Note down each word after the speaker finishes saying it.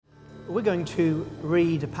We're going to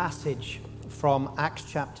read a passage from Acts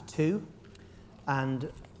chapter 2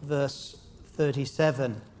 and verse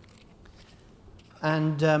 37.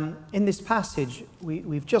 And in this passage,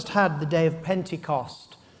 we've just had the day of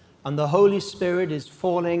Pentecost, and the Holy Spirit is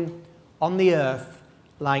falling on the earth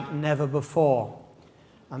like never before.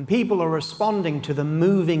 And people are responding to the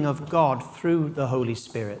moving of God through the Holy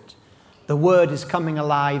Spirit. The Word is coming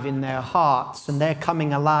alive in their hearts, and they're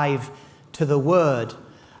coming alive to the Word.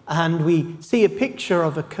 And we see a picture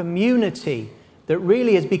of a community that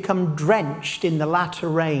really has become drenched in the latter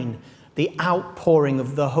rain, the outpouring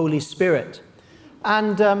of the Holy Spirit.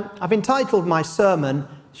 And I've entitled my sermon,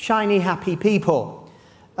 Shiny Happy People.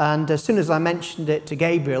 And as soon as I mentioned it to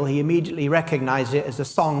Gabriel, he immediately recognized it as a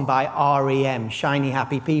song by R.E.M., Shiny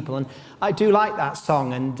Happy People. And I do like that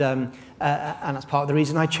song, and that's part of the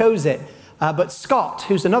reason I chose it. But Scott,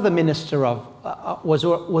 who's another minister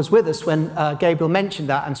was with us when Gabriel mentioned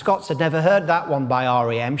that, and Scott said, never heard that one by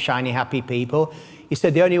R.E.M., Shiny Happy People. He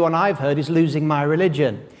said, the only one I've heard is Losing My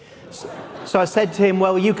Religion. So I said to him,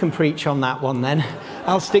 well, you can preach on that one then.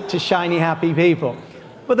 I'll stick to Shiny Happy People.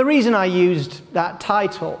 But the reason I used that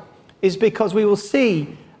title is because we will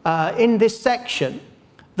see in this section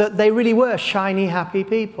that they really were shiny, happy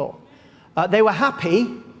people. They were happy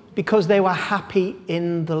because they were happy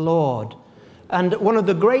in the Lord. And one of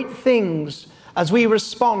the great things as we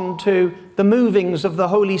respond to the movings of the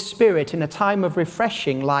Holy Spirit in a time of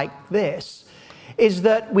refreshing like this is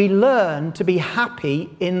that we learn to be happy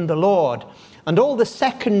in the Lord. And all the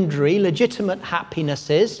secondary, legitimate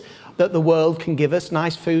happinesses that the world can give us,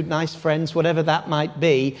 nice food, nice friends, whatever that might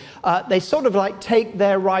be, they sort of like take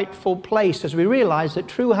their rightful place as we realize that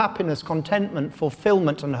true happiness, contentment,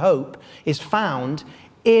 fulfillment, and hope is found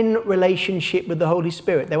in relationship with the Holy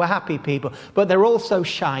Spirit. They were happy people, but they're also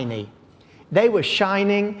shiny. They were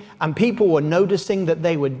shining, and people were noticing that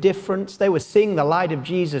they were different. They were seeing the light of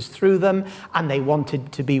Jesus through them, and they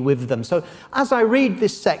wanted to be with them. So as I read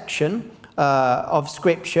this section of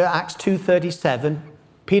Scripture, Acts 2:37,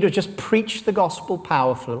 Peter just preached the gospel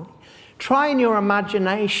powerfully. Try in your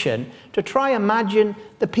imagination to imagine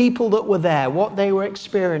the people that were there, what they were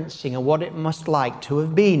experiencing, and what it must like to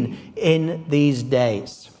have been in these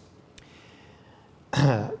days.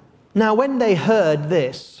 Now, when they heard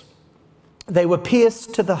this, they were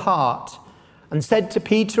pierced to the heart and said to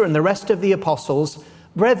Peter and the rest of the apostles,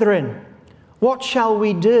 "Brethren, what shall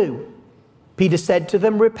we do?" Peter said to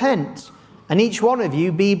them, "Repent, and each one of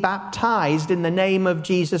you be baptized in the name of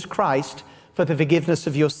Jesus Christ for the forgiveness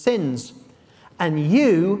of your sins, and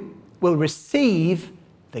you will receive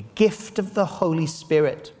the gift of the Holy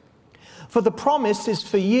Spirit. For the promise is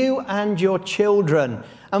for you and your children,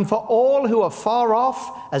 and for all who are far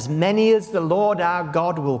off, as many as the Lord our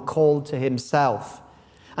God will call to himself."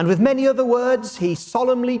 And with many other words he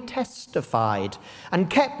solemnly testified and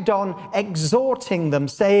kept on exhorting them,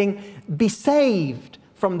 saying, "Be saved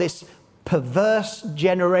from this perverse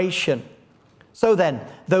generation." So then,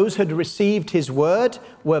 those who had received his word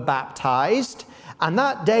were baptized, and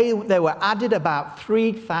that day there were added about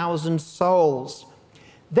 3,000 souls.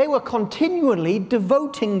 They were continually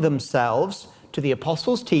devoting themselves to the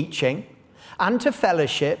apostles' teaching and to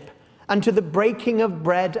fellowship and to the breaking of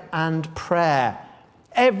bread and prayer.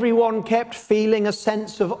 Everyone kept feeling a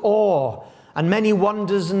sense of awe, and many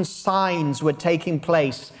wonders and signs were taking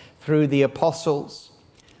place through the apostles.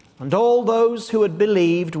 And all those who had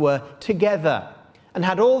believed were together and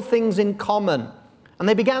had all things in common. And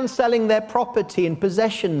they began selling their property and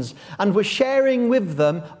possessions and were sharing with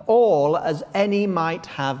them all as any might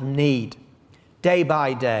have need. Day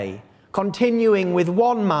by day, continuing with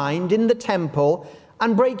one mind in the temple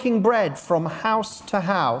and breaking bread from house to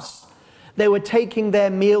house, they were taking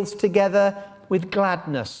their meals together with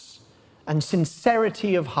gladness and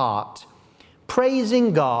sincerity of heart,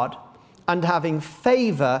 praising God and having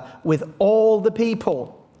favor with all the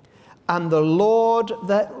people. And the Lord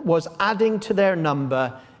that was adding to their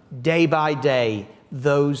number day by day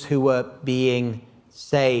those who were being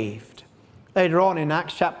saved. Later on in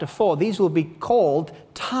Acts chapter 4, these will be called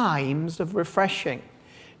times of refreshing.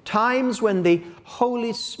 Times when the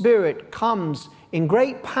Holy Spirit comes in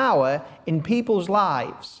great power in people's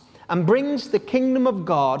lives and brings the kingdom of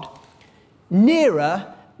God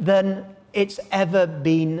nearer than it's ever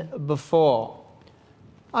been before.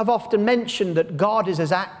 I've often mentioned that God is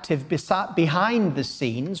as active behind the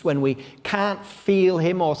scenes when we can't feel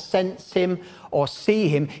him or sense him or see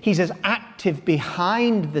him. He's as active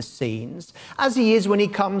behind the scenes as he is when he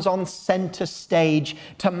comes on center stage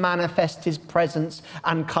to manifest his presence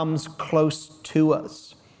and comes close to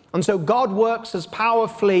us. And so God works as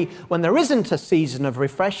powerfully when there isn't a season of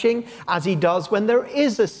refreshing as he does when there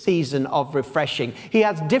is a season of refreshing. He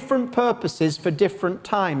has different purposes for different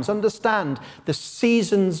times. Understand, the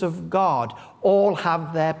seasons of God all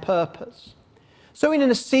have their purpose. So in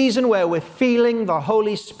a season where we're feeling the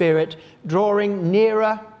Holy Spirit drawing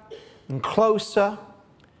nearer and closer,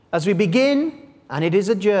 as we begin, and it is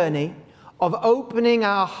a journey, of opening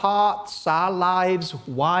our hearts, our lives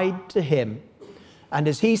wide to him, and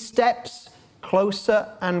as he steps closer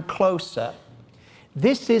and closer,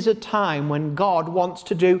 this is a time when God wants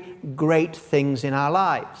to do great things in our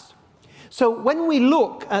lives. So when we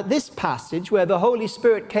look at this passage where the Holy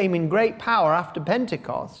Spirit came in great power after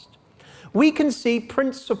Pentecost, we can see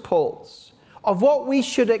principles of what we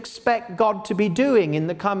should expect God to be doing in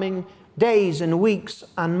the coming days and weeks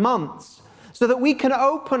and months, so that we can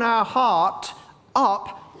open our heart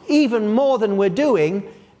up even more than we're doing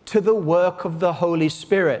to the work of the Holy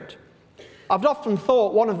Spirit. I've often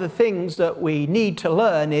thought one of the things that we need to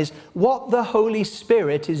learn is what the Holy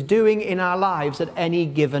Spirit is doing in our lives at any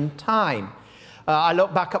given time. I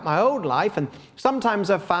look back at my own life, and sometimes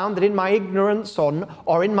I've found that in my ignorance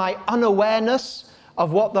or in my unawareness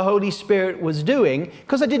of what the Holy Spirit was doing,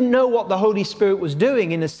 because I didn't know what the Holy Spirit was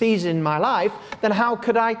doing in a season in my life, then how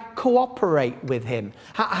could I cooperate with him?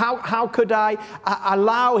 How could I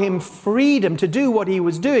allow him freedom to do what he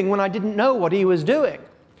was doing when I didn't know what he was doing?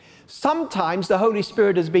 Sometimes the Holy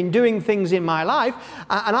Spirit has been doing things in my life,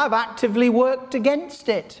 and I've actively worked against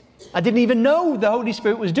it. I didn't even know the Holy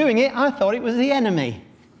Spirit was doing it. I thought it was the enemy.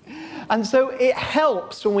 And so it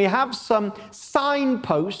helps when we have some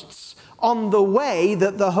signposts on the way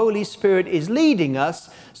that the Holy Spirit is leading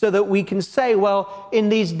us, so that we can say, well, in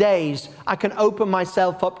these days, I can open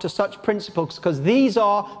myself up to such principles, because these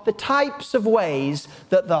are the types of ways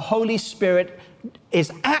that the Holy Spirit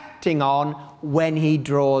is acting on when he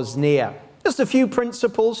draws near. Just a few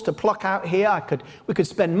principles to pluck out here. We could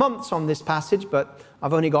spend months on this passage, but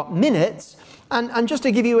I've only got minutes. And just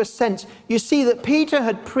to give you a sense, you see that Peter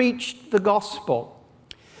had preached the gospel,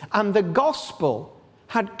 and the gospel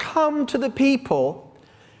had come to the people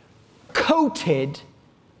coated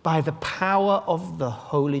by the power of the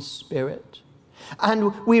Holy Spirit.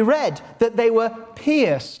 And we read that they were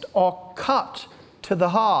pierced or cut to the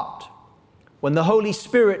heart. When the Holy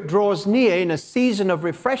Spirit draws near in a season of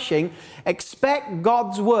refreshing, expect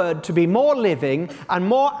God's word to be more living and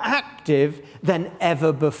more active than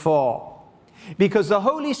ever before. Because the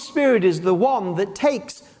Holy Spirit is the one that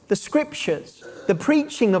takes the scriptures, the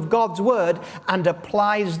preaching of God's word, and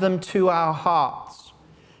applies them to our hearts.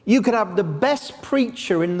 You could have the best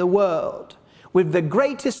preacher in the world with the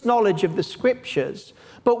greatest knowledge of the scriptures,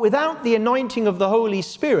 but without the anointing of the Holy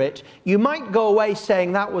Spirit, you might go away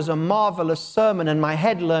saying that was a marvelous sermon and my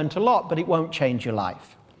head learned a lot, but it won't change your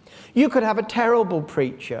life. You could have a terrible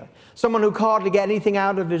preacher, someone who could hardly get anything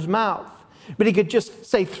out of his mouth, but he could just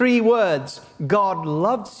say 3 words, God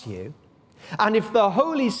loves you. And if the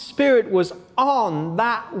Holy Spirit was on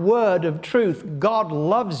that word of truth, God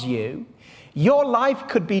loves you, your life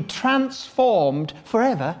could be transformed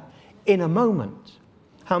forever in a moment.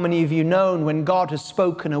 How many of you known when God has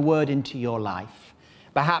spoken a word into your life?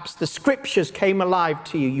 Perhaps the scriptures came alive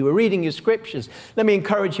to you. You were reading your scriptures. Let me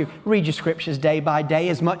encourage you, read your scriptures day by day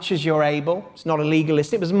as much as you're able. It's not a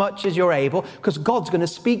legalistic, but as much as you're able, because God's going to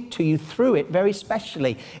speak to you through it very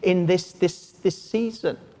specially in this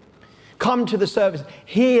season. Come to the service,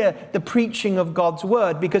 hear the preaching of God's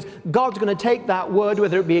word, because God's going to take that word,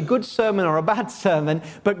 whether it be a good sermon or a bad sermon,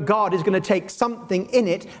 but God is going to take something in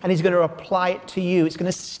it and he's going to apply it to you. It's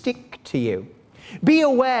going to stick to you. Be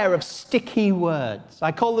aware of sticky words.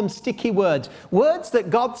 I call them sticky words. Words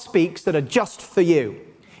that God speaks that are just for you.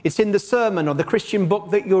 It's in the sermon or the Christian book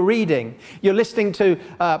that you're reading. You're listening to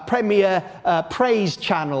Premier Praise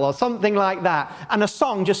Channel or something like that, and a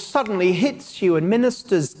song just suddenly hits you and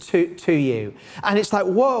ministers to you. And it's like,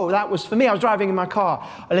 whoa, that was for me. I was driving in my car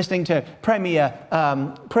listening to Premier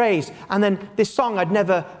Praise, and then this song I'd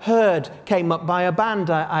never heard came up by a band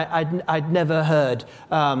I'd never heard.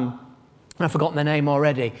 I've forgotten the name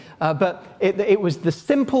already. But it was The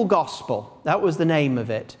Simple Gospel. That was the name of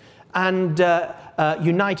it. And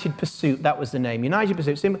United Pursuit, that was the name. United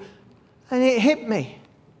Pursuit. And it hit me.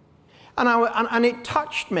 And it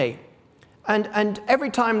touched me. And every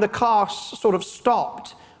time the car sort of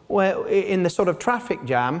stopped in the sort of traffic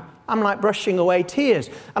jam, I'm like brushing away tears.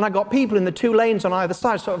 And I got people in the 2 lanes on either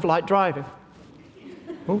side, sort of like driving.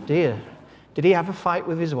 Oh dear. Did he have a fight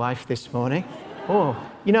with his wife this morning? Oh,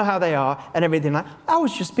 you know how they are and everything like that. I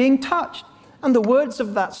was just being touched. And the words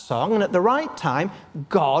of that song, and at the right time,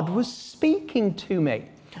 God was speaking to me.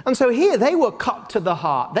 And so here they were cut to the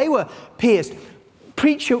heart. They were pierced.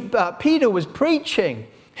 Peter was preaching.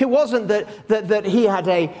 It wasn't that he had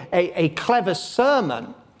a clever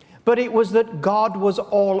sermon, but it was that God was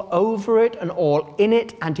all over it and all in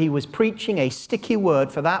it, and he was preaching a sticky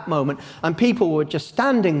word for that moment. And people were just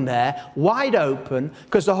standing there wide open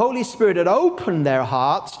because the Holy Spirit had opened their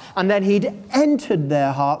hearts, and then he'd entered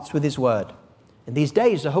their hearts with his word. In these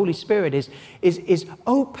days, the Holy Spirit is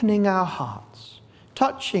opening our hearts,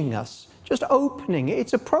 touching us, just opening.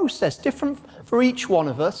 It's a process, different for each one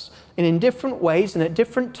of us, and in different ways and at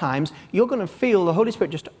different times, you're going to feel the Holy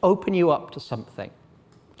Spirit just open you up to something.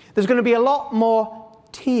 There's going to be a lot more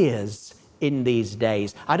tears in these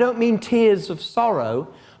days. I don't mean tears of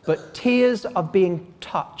sorrow, but tears of being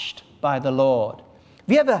touched by the Lord.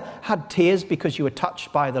 Have you ever had tears because you were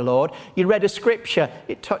touched by the Lord? You read a scripture,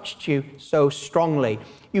 it touched you so strongly.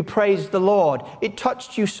 You praised the Lord, it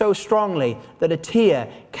touched you so strongly that a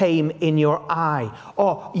tear came in your eye.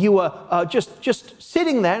 Or you were just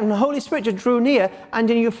sitting there and the Holy Spirit just drew near, and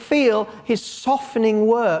then you feel his softening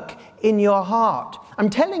work in your heart. I'm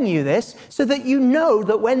telling you this so that you know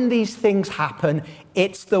that when these things happen,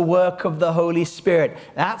 it's the work of the Holy Spirit.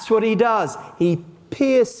 That's what he does. He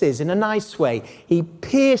pierces in a nice way. He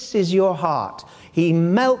pierces your heart. He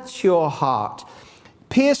melts your heart.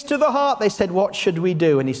 Pierced to the heart, they said, what should we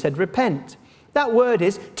do? And he said, repent. That word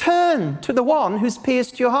is turn to the one who's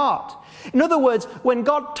pierced your heart. In other words, when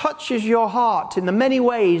God touches your heart in the many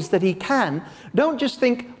ways that he can, don't just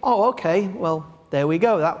think, oh, okay, well, there we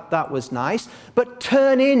go, that was nice. But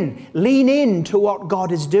turn in, lean in to what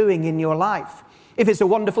God is doing in your life. If it's a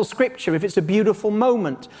wonderful scripture, if it's a beautiful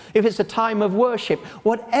moment, if it's a time of worship,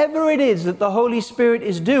 whatever it is that the Holy Spirit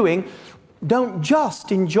is doing, don't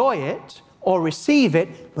just enjoy it or receive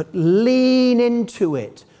it, but lean into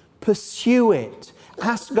it, pursue it.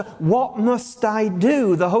 Ask God, what must I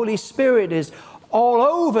do? The Holy Spirit is all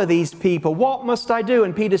over these people. What must I do?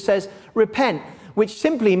 And Peter says, repent, which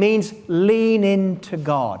simply means lean into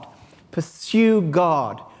God, pursue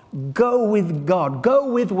God, go with God,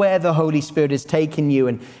 go with where the Holy Spirit is taking you.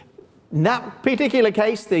 And in that particular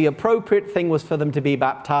case, the appropriate thing was for them to be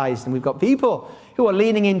baptized. And we've got people who are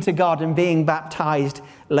leaning into God and being baptized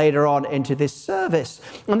later on into this service.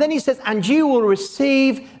 And then he says, and you will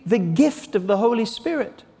receive the gift of the Holy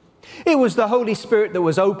Spirit. It was the Holy Spirit that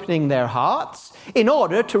was opening their hearts in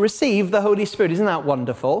order to receive the Holy Spirit. Isn't that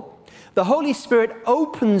wonderful? The Holy Spirit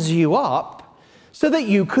opens you up so that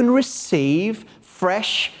you can receive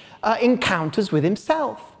fresh encounters with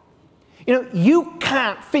himself. You know, you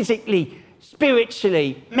can't physically,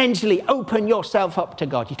 spiritually, mentally open yourself up to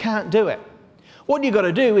God. You can't do it. What you've got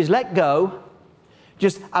to do is let go.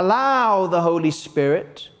 Just allow the Holy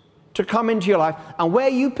Spirit to come into your life. And where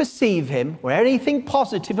you perceive him, where anything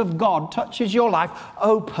positive of God touches your life,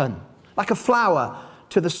 open. Like a flower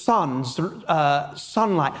to the sun's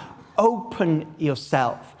sunlight. Open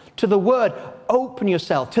yourself. To the word, open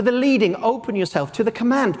yourself. To the leading, open yourself. To the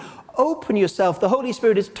command, open yourself. The Holy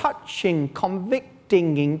Spirit is touching,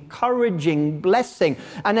 convicting, encouraging, blessing.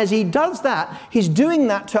 And as he does that, he's doing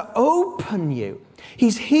that to open you.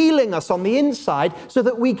 He's healing us on the inside so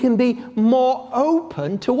that we can be more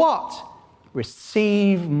open to what?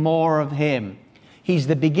 Receive more of him. He's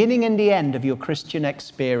the beginning and the end of your Christian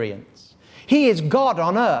experience. He is God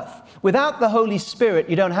on earth. Without the Holy Spirit,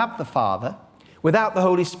 you don't have the Father. Without the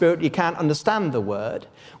Holy Spirit, you can't understand the Word.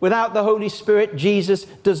 Without the Holy Spirit, Jesus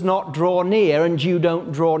does not draw near, and you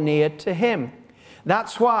don't draw near to him.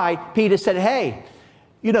 That's why Peter said, hey,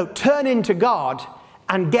 turn into God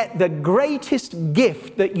and get the greatest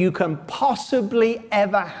gift that you can possibly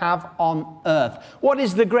ever have on earth. What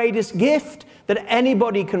is the greatest gift that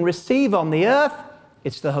anybody can receive on the earth?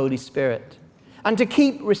 It's the Holy Spirit. And to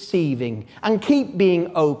keep receiving and keep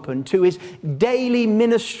being open to his daily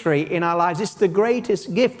ministry in our lives. It's the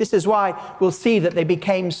greatest gift. This is why we'll see that they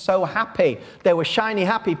became so happy. They were shiny,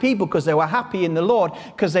 happy people because they were happy in the Lord,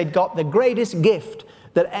 because they'd got the greatest gift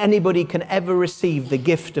that anybody can ever receive, the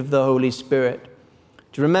gift of the Holy Spirit.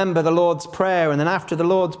 Do you remember the Lord's Prayer? And then after the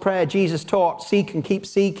Lord's Prayer, Jesus taught, seek and keep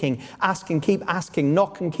seeking, ask and keep asking,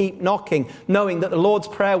 knock and keep knocking, knowing that the Lord's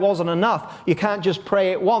Prayer wasn't enough. You can't just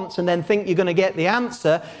pray it once and then think you're going to get the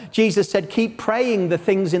answer. Jesus said, keep praying the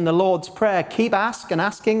things in the Lord's Prayer. Keep asking and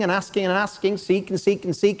asking and asking and asking, seek and seek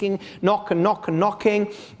and seeking, knock and knock and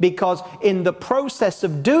knocking, because in the process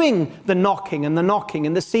of doing the knocking and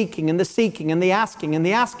the seeking and the seeking and the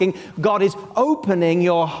asking, God is opening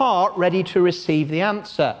your heart ready to receive the answer.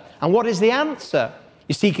 And what is the answer?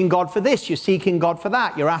 You're seeking God for this, you're seeking God for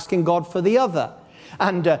that, you're asking God for the other.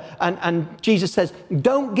 And Jesus says,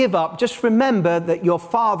 don't give up, just remember that your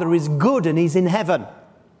Father is good and he's in heaven.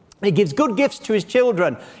 He gives good gifts to his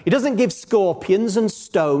children. He doesn't give scorpions and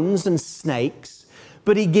stones and snakes,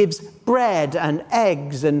 but he gives bread and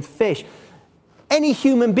eggs and fish. Any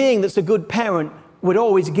human being that's a good parent would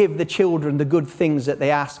always give the children the good things that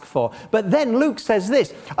they ask for. But then Luke says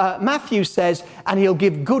this, Matthew says, and he'll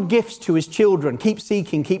give good gifts to his children. Keep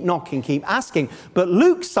seeking, keep knocking, keep asking. But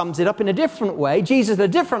Luke sums it up in a different way. Jesus at a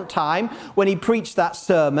different time, when he preached that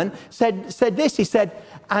sermon, said this, he said,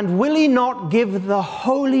 and will he not give the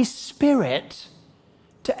Holy Spirit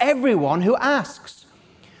to everyone who asks?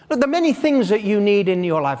 Look, there are many things that you need in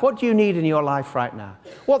your life. What do you need in your life right now?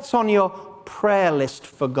 What's on your prayer list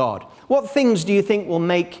for God? What things do you think will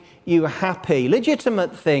make you happy?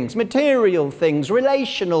 Legitimate things, material things,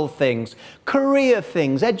 relational things, career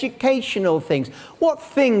things, educational things. What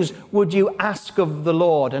things would you ask of the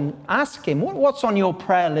Lord? And ask him, what's on your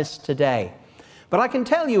prayer list today? But I can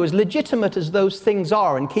tell you, as legitimate as those things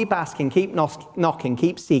are, and keep asking, keep knocking,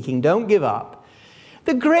 keep seeking, don't give up,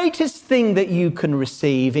 the greatest thing that you can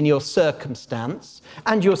receive in your circumstance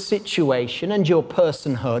and your situation and your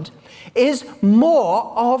personhood is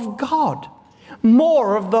more of God,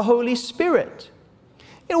 more of the Holy Spirit.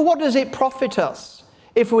 You know, what does it profit us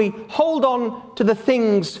if we hold on to the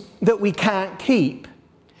things that we can't keep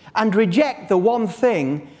and reject the one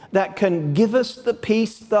thing that can give us the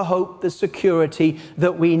peace, the hope, the security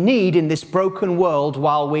that we need in this broken world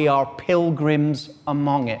while we are pilgrims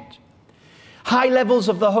among it? High levels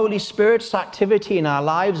of the Holy Spirit's activity in our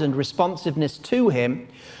lives and responsiveness to him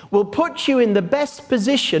will put you in the best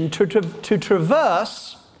position to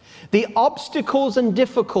traverse the obstacles and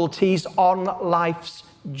difficulties on life's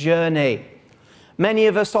journey. Many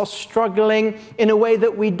of us are struggling in a way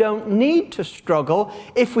that we don't need to struggle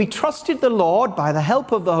if we trusted the Lord by the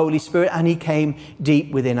help of the Holy Spirit and he came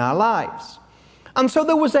deep within our lives. And so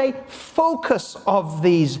there was a focus of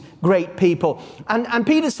these great people. And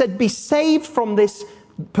Peter said, be saved from this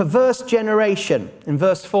perverse generation in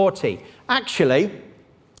verse 40. Actually,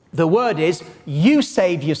 the word is, you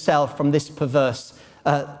save yourself from this perverse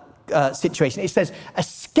situation. It says,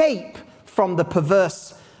 escape from the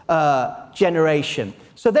perverse generation.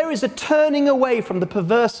 So there is a turning away from the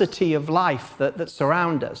perversity of life that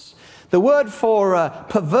surrounds us. The word for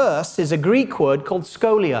perverse is a Greek word called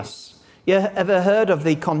scolios. You ever heard of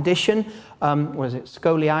the condition? Was it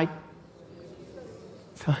scoliosis?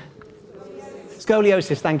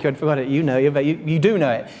 Scoliosis, thank you, I forgot it. You know, you do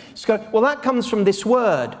know it. Well, that comes from this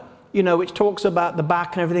word, you know, which talks about the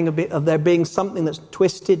back and everything, a bit of there being something that's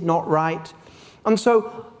twisted, not right. And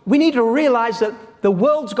so we need to realize that the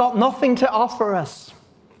world's got nothing to offer us.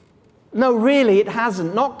 No, really, it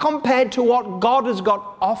hasn't. Not compared to what God has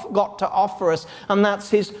got to offer us, and that's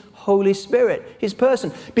his Holy Spirit, his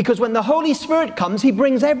person. Because when the Holy Spirit comes, he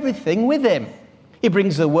brings everything with him. He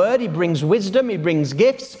brings the word, he brings wisdom, he brings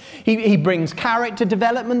gifts, he brings character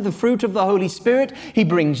development, the fruit of the Holy Spirit. He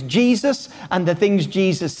brings Jesus and the things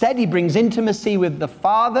Jesus said. He brings intimacy with the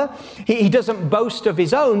Father. He doesn't boast of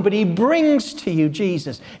his own, but he brings to you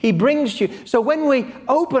Jesus. He brings you. So when we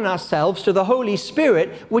open ourselves to the Holy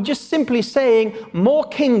Spirit, we're just simply saying more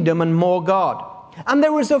kingdom and more God. And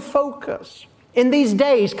there is a focus. In these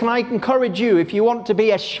days, can I encourage you, if you want to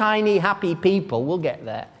be a shiny, happy people, we'll get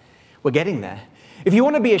there. We're getting there. If you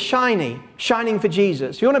want to be a shining for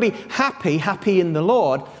Jesus, if you want to be happy in the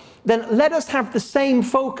Lord, then let us have the same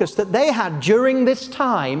focus that they had during this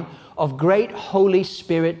time of great Holy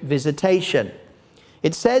Spirit visitation.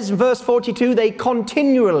 It says in verse 42, they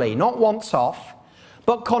continually, not once off,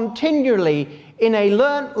 but continually in a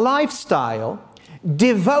learned lifestyle,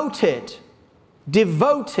 devoted,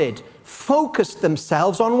 focused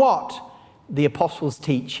themselves on what? The apostles'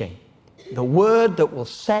 teaching. The word that will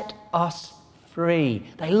set us free.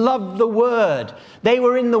 They loved the word. They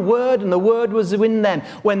were in the word and the word was in them.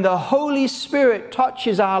 When the Holy Spirit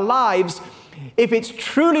touches our lives, if it's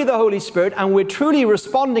truly the Holy Spirit and we're truly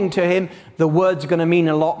responding to him, the word's going to mean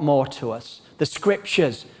a lot more to us. The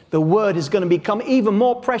scriptures, the word is going to become even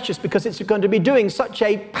more precious because it's going to be doing such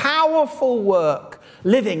a powerful work,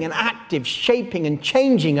 living and active, shaping and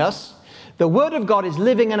changing us. The word of God is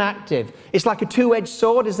living and active. It's like a two-edged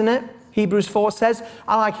sword, isn't it? Hebrews 4 says,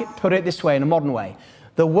 I like it, put it this way, in a modern way.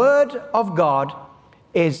 The word of God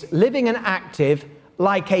is living and active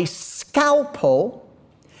like a scalpel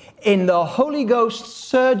in the Holy Ghost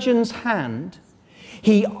surgeon's hand.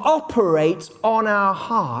 He operates on our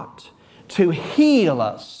heart to heal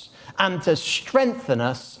us and to strengthen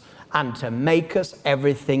us and to make us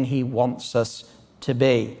everything he wants us to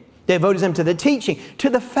be. Devoted them to the teaching, to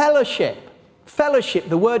the fellowship. Fellowship,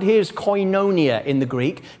 the word here is koinonia in the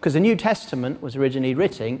Greek, because the New Testament was originally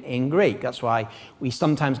written in Greek. That's why we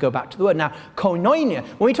sometimes go back to the word. Now, koinonia,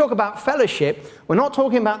 when we talk about fellowship, we're not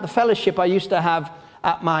talking about the fellowship I used to have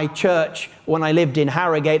at my church when I lived in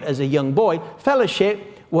Harrogate as a young boy.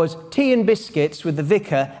 Fellowship was tea and biscuits with the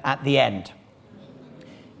vicar at the end.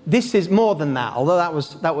 This is more than that, although that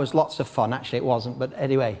was lots of fun. Actually, it wasn't, but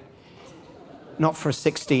anyway. Not for a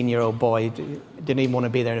 16-year-old boy. Didn't even want to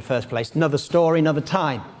be there in the first place. Another story, another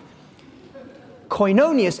time.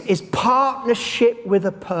 Koinonias is partnership with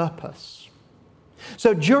a purpose.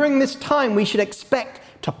 So during this time, we should expect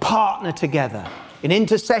to partner together in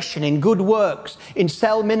intercession, in good works, in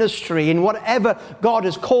cell ministry, in whatever God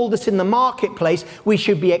has called us in the marketplace. We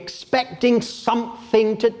should be expecting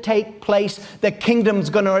something to take place. The kingdom's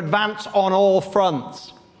going to advance on all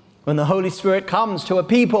fronts. When the Holy Spirit comes to a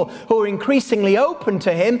people who are increasingly open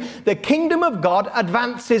to Him, the kingdom of God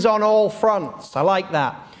advances on all fronts. I like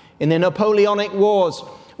that. In the Napoleonic Wars,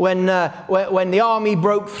 when the army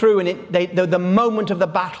broke through and the moment of the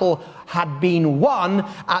battle had been won,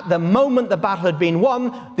 at the moment the battle had been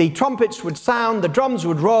won, the trumpets would sound, the drums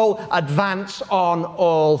would roll, advance on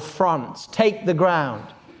all fronts, take the ground.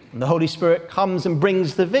 And the Holy Spirit comes and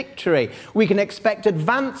brings the victory. We can expect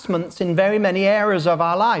advancements in very many areas of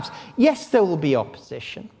our lives. Yes, there will be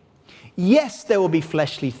opposition. Yes, there will be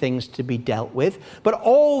fleshly things to be dealt with. But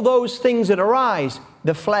all those things that arise,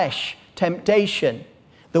 the flesh, temptation,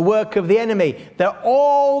 the work of the enemy, they're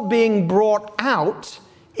all being brought out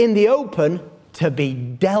in the open to be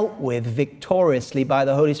dealt with victoriously by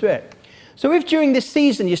the Holy Spirit. So if during this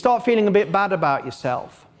season you start feeling a bit bad about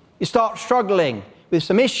yourself, you start struggling with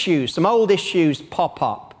some issues, some old issues pop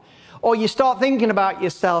up, or you start thinking about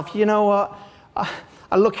yourself, you know what,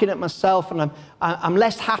 I'm looking at myself and I'm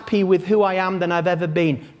less happy with who I am than I've ever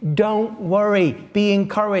been. Don't worry, be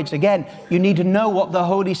encouraged. Again, you need to know what the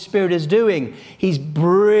Holy Spirit is doing. He's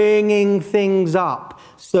bringing things up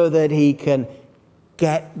so that He can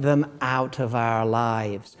get them out of our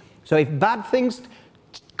lives. So if bad things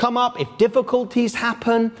come up, if difficulties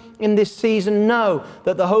happen in this season, know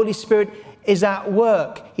that the Holy Spirit is at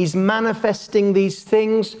work. He's manifesting these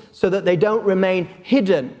things so that they don't remain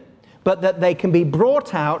hidden, but that they can be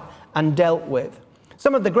brought out and dealt with.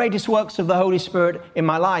 Some of the greatest works of the Holy Spirit in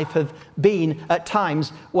my life have been at times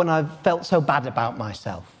when I've felt so bad about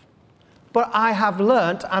myself. But I have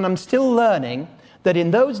learnt, and I'm still learning, that in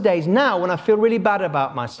those days now, when I feel really bad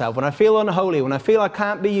about myself, when I feel unholy, when I feel I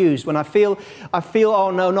can't be used, when I feel,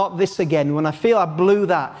 oh no, not this again, when I feel I blew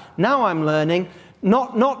that, now I'm learning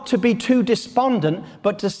not to be too despondent,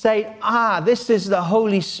 but to say, this is the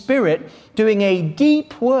Holy Spirit doing a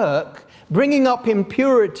deep work, bringing up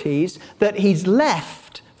impurities that He's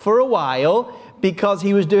left for a while because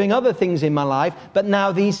He was doing other things in my life, but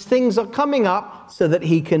now these things are coming up so that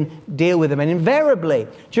He can deal with them. And invariably,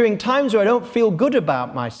 during times where I don't feel good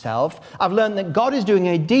about myself, I've learned that God is doing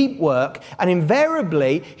a deep work, and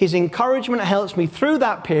invariably His encouragement helps me through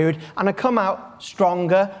that period, and I come out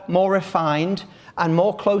stronger, more refined, and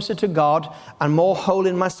more closer to God, and more whole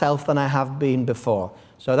in myself than I have been before.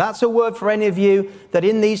 So that's a word for any of you that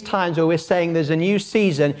in these times where we're saying there's a new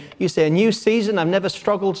season, you say, a new season? I've never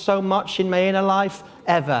struggled so much in my inner life,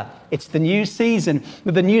 ever. It's the new season.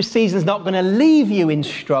 But the new season's not going to leave you in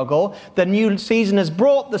struggle. The new season has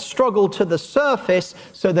brought the struggle to the surface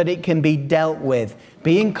so that it can be dealt with.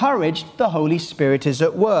 Be encouraged, the Holy Spirit is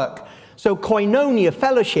at work. So koinonia,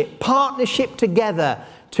 fellowship, partnership together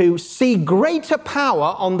to see greater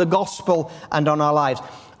power on the gospel and on our lives.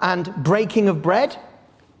 And breaking of bread,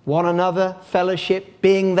 one another, fellowship,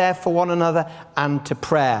 being there for one another, and to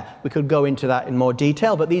prayer. We could go into that in more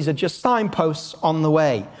detail, but these are just signposts on the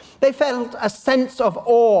way. They felt a sense of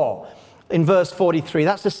awe in verse 43.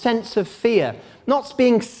 That's a sense of fear. Not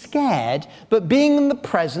being scared, but being in the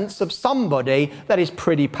presence of somebody that is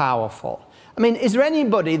pretty powerful. I mean, is there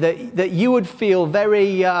anybody that you would feel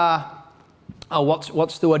very,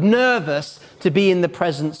 what's the word, nervous to be in the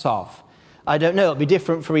presence of? I don't know, it'll be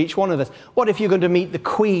different for each one of us. What if you're going to meet the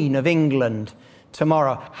Queen of England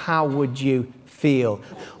tomorrow? How would you feel?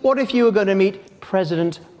 What if you were going to meet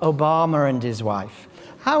President Obama and his wife?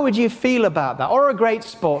 How would you feel about that? Or a great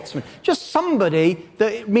sportsman? Just somebody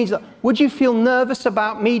that it means that. Would you feel nervous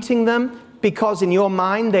about meeting them because in your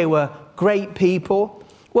mind they were great people?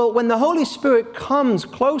 Well, when the Holy Spirit comes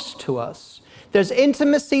close to us, there's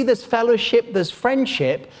intimacy, there's fellowship, there's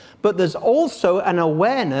friendship, but there's also an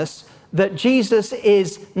awareness that Jesus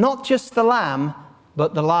is not just the lamb,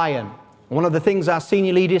 but the lion. One of the things our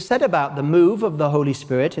senior leaders said about the move of the Holy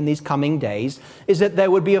Spirit in these coming days is that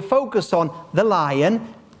there would be a focus on the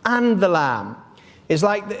lion and the lamb. It's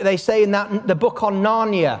like they say in the book on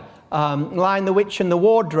Narnia, Lion, the Witch and the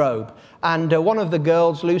Wardrobe. And one of the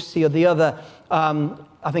girls, Lucy, or the other,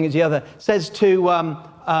 I think it's the other, says to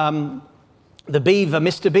the beaver,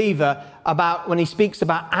 Mr. Beaver, about when he speaks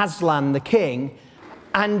about Aslan, the king,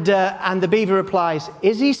 and the beaver replies,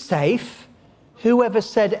 "Is he safe? Who ever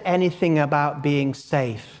said anything about being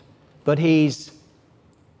safe? But he's,"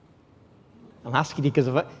 I'm asking you because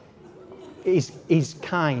of it, he's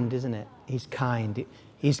kind, isn't it? He's kind.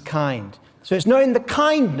 He's kind. So it's knowing the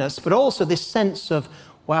kindness, but also this sense of,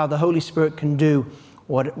 wow, the Holy Spirit can do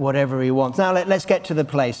whatever he wants. Now let's get to the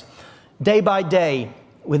place. Day by day,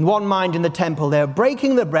 with one mind in the temple, they were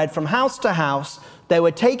breaking the bread from house to house. They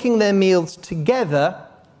were taking their meals together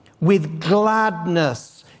with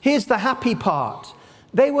gladness. Here's the happy part.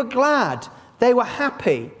 They were glad. They were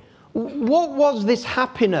happy. What was this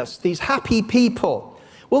happiness, these happy people?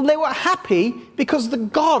 Well, they were happy because the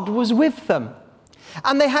God was with them.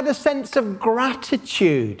 And they had a sense of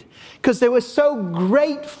gratitude because they were so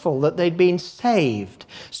grateful that they'd been saved.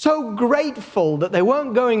 So grateful that they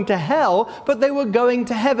weren't going to hell, but they were going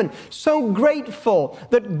to heaven. So grateful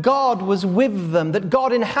that God was with them, that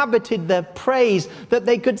God inhabited their praise, that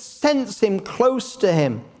they could sense him close to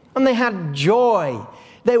him. And they had joy.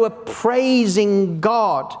 They were praising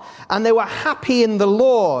God, and they were happy in the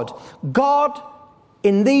Lord. God,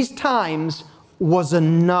 in these times, was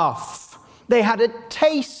enough. They had a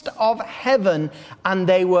taste of heaven, and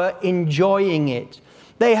they were enjoying it.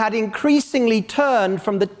 They had increasingly turned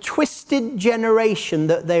from the twisted generation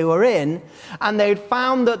that they were in, and they had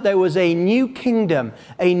found that there was a new kingdom,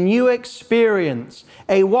 a new experience,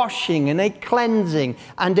 a washing and a cleansing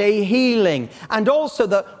and a healing, and also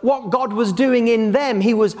that what God was doing in them,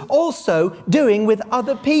 he was also doing with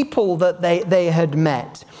other people that they had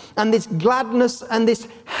met. And this gladness and this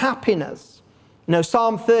happiness. Now,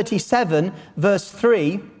 Psalm 37, verse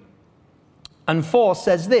 3 and 4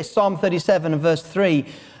 says this. Psalm 37 and verse 3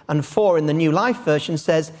 and 4 in the New Life Version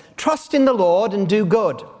says, "Trust in the Lord and do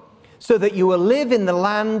good, so that you will live in the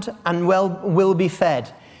land and will be fed.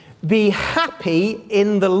 Be happy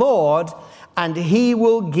in the Lord, and he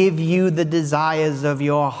will give you the desires of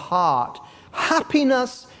your heart."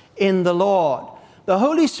 Happiness in the Lord. The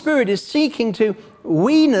Holy Spirit is seeking to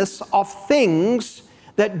wean us of things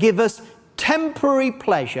that give us temporary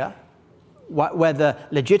pleasure, whether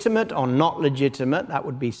legitimate or not legitimate, that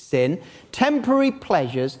would be sin, temporary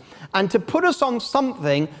pleasures, and to put us on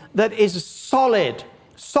something that is solid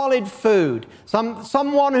food,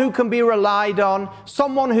 someone who can be relied on,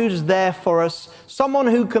 someone who's there for us, someone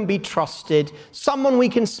who can be trusted, someone we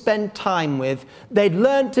can spend time with. They'd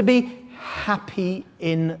learn to be happy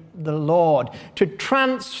in the Lord, to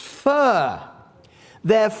transfer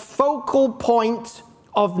their focal point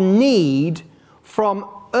of need from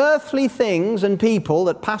earthly things and people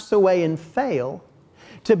that pass away and fail,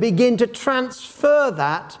 to begin to transfer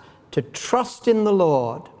that to trust in the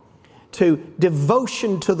Lord, to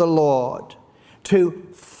devotion to the Lord, to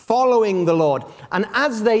following the Lord. And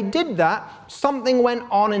as they did that, something went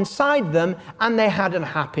on inside them, and they had a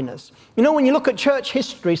happiness. You know, when you look at church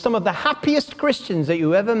history, some of the happiest Christians that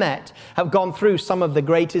you ever met have gone through some of the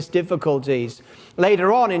greatest difficulties.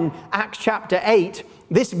 Later on in Acts chapter 8,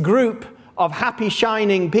 this group of happy,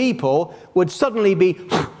 shining people would suddenly be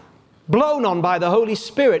blown on by the Holy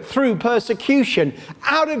Spirit through persecution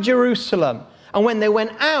out of Jerusalem. And when they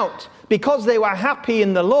went out, because they were happy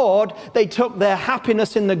in the Lord, they took their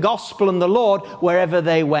happiness in the gospel and the Lord wherever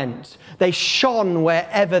they went. They shone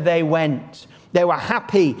wherever they went. They were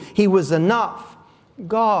happy. He was enough.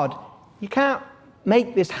 God, you can't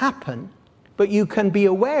make this happen, but you can be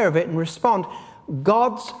aware of it and respond.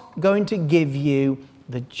 God's going to give you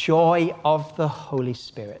the joy of the Holy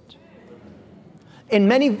Spirit.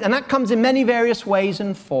 And that comes in many various ways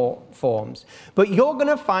and forms. But you're going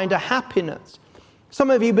to find a happiness. Some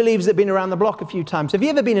of you believers have been around the block a few times. Have you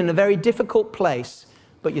ever been in a very difficult place,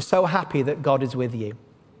 but you're so happy that God is with you?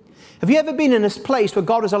 Have you ever been in this place where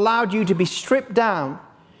God has allowed you to be stripped down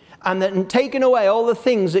and taken away all the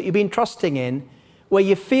things that you've been trusting in, where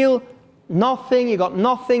you feel nothing, you got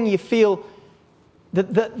nothing, you feel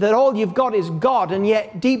that all you've got is God, and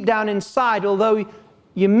yet deep down inside, although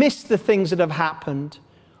you miss the things that have happened,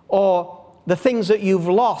 or the things that you've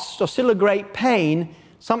lost, or still a great pain,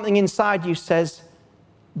 something inside you says,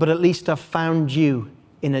 but at least I've found you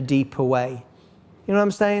in a deeper way. You know what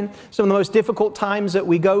I'm saying? Some of the most difficult times that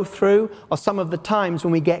we go through are some of the times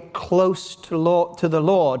when we get close to the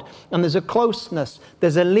Lord. And there's a closeness,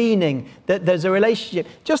 there's a leaning, there's a relationship.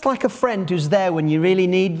 Just like a friend who's there when you really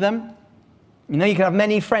need them. You know, you can have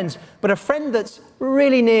many friends, but a friend that's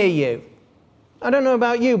really near you, I don't know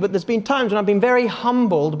about you, but there's been times when I've been very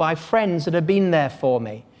humbled by friends that have been there for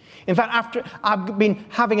me. In fact, after I've been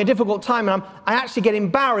having a difficult time, and I actually get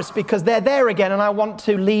embarrassed because they're there again and I want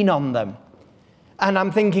to lean on them. And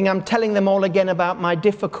I'm thinking, I'm telling them all again about my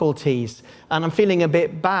difficulties, and I'm feeling a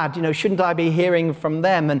bit bad. Shouldn't I be hearing from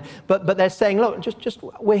them? But they're saying, look, just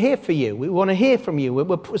we're here for you. We want to hear from you.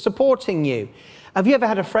 We're supporting you. Have you ever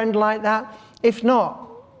had a friend like that? If not,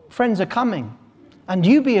 friends are coming, and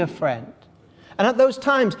you be a friend. And at those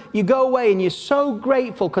times, you go away and you're so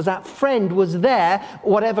grateful because that friend was there,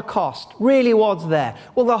 whatever cost, really was there.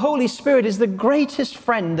 Well, the Holy Spirit is the greatest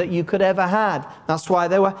friend that you could ever had. That's why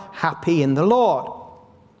they were happy in the Lord.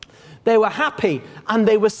 They were happy and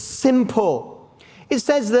they were simple. It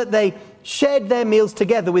says that they shared their meals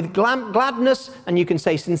together with gladness, and you can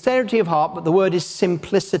say sincerity of heart, but the word is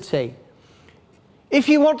simplicity. If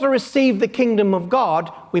you want to receive the kingdom of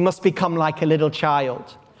God, we must become like a little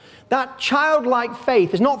child. That childlike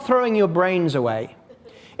faith is not throwing your brains away.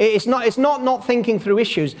 It's not thinking through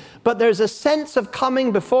issues, but there's a sense of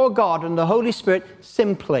coming before God and the Holy Spirit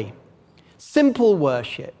simply. Simple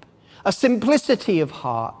worship, a simplicity of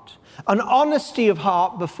heart, an honesty of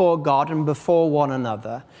heart before God and before one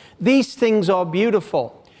another. These things are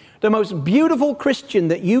beautiful. The most beautiful Christian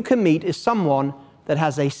that you can meet is someone that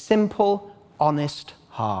has a simple, honest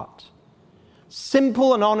heart.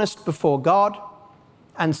 Simple and honest before God,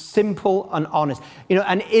 and simple and honest.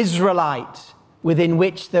 An Israelite within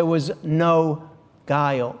which there was no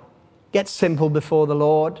guile. Get simple before the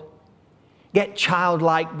Lord. Get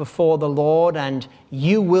childlike before the Lord, and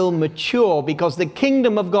you will mature, because the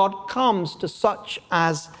kingdom of God comes to such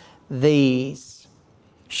as these.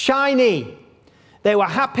 Shiny. They were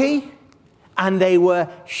happy and they were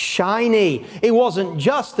shiny. It wasn't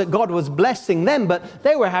just that God was blessing them, but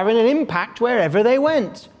they were having an impact wherever they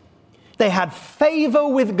went. They had favor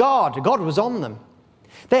with God. God was on them.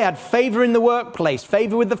 They had favor in the workplace,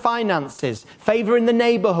 favor with the finances, favor in the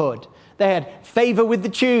neighborhood. They had favor with the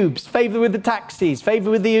tubes, favor with the taxis,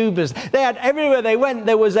 favor with the Ubers. They had everywhere they went,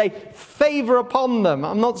 there was a favor upon them.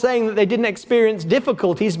 I'm not saying that they didn't experience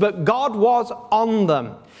difficulties, but God was on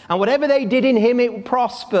them. And whatever they did in Him, it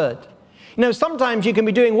prospered. Sometimes you can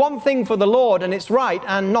be doing one thing for the Lord and it's right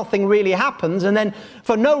and nothing really happens, and then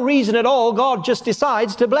for no reason at all, God just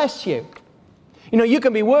decides to bless you. You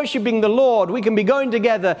can be worshiping the Lord. We can be going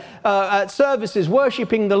together at services,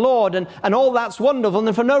 worshiping the Lord, and all that's wonderful. And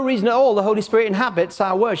then for no reason at all, the Holy Spirit inhabits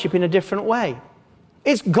our worship in a different way.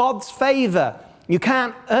 It's God's favor. You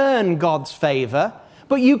can't earn God's favor,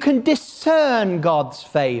 but you can discern God's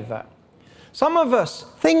favor. Some of us,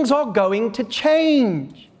 things are going to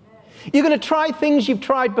change. You're going to try things you've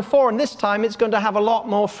tried before, and this time it's going to have a lot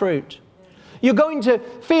more fruit. You're going to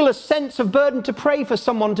feel a sense of burden to pray for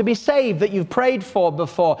someone to be saved that you've prayed for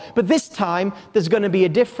before. But this time, there's going to be a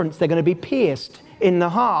difference. They're going to be pierced in the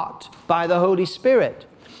heart by the Holy Spirit.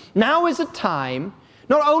 Now is a time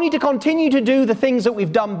not only to continue to do the things that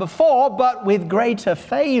we've done before, but with greater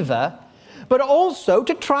favor, but also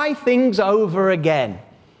to try things over again.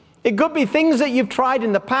 It could be things that you've tried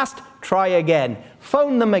in the past. Try again.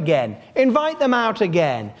 Phone them again. Invite them out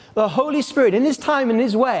again. The Holy Spirit, in His time and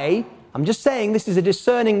His way, I'm just saying this is a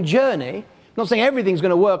discerning journey. I'm not saying everything's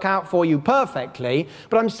going to work out for you perfectly,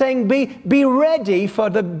 but I'm saying be ready for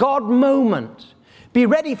the God moment. Be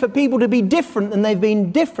ready for people to be different than they've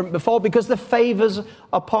been different before, because the favor's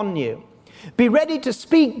upon you. Be ready to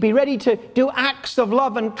speak. Be ready to do acts of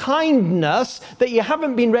love and kindness that you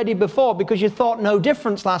haven't been ready before because you thought no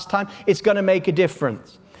difference last time. It's going to make a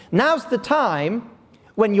difference. Now's the time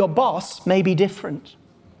when your boss may be different.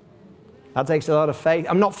 That takes a lot of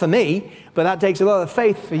faith. Not for me, but that takes a lot of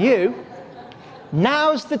faith for you.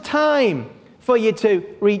 Now's the time for you to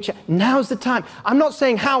reach. Now's the time. I'm not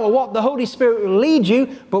saying how or what the Holy Spirit will lead you,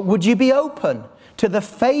 but would you be open to the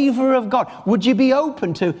favor of God? Would you be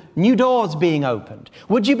open to new doors being opened?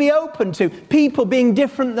 Would you be open to people being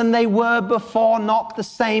different than they were before, not the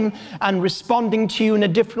same, and responding to you in a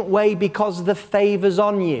different way because the favor's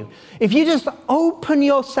on you? If you just open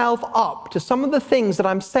yourself up to some of the things that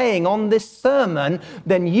I'm saying on this sermon,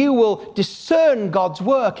 then you will discern God's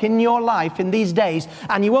work in your life in these days,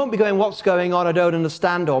 and you won't be going, what's going on? I don't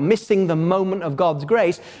understand, or missing the moment of God's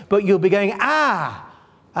grace, but you'll be going,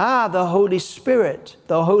 the Holy Spirit,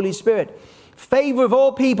 the Holy Spirit. Favor of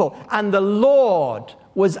all people. And the Lord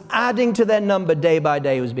was adding to their number day by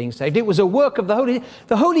day who was being saved. It was a work of the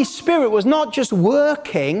Holy Spirit was not just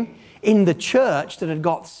working in the church that had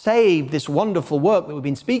got saved, this wonderful work that we've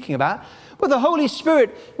been speaking about, but the Holy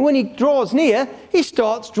Spirit, when He draws near, He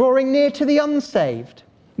starts drawing near to the unsaved,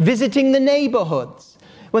 visiting the neighborhoods,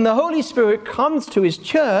 When the Holy Spirit comes to his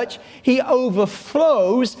church, he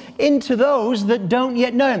overflows into those that don't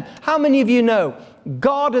yet know him. How many of you know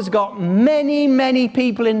God has got many, many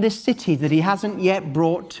people in this city that he hasn't yet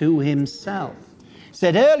brought to himself? It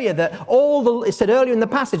said earlier in the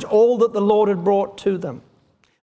passage, all that the Lord had brought to them.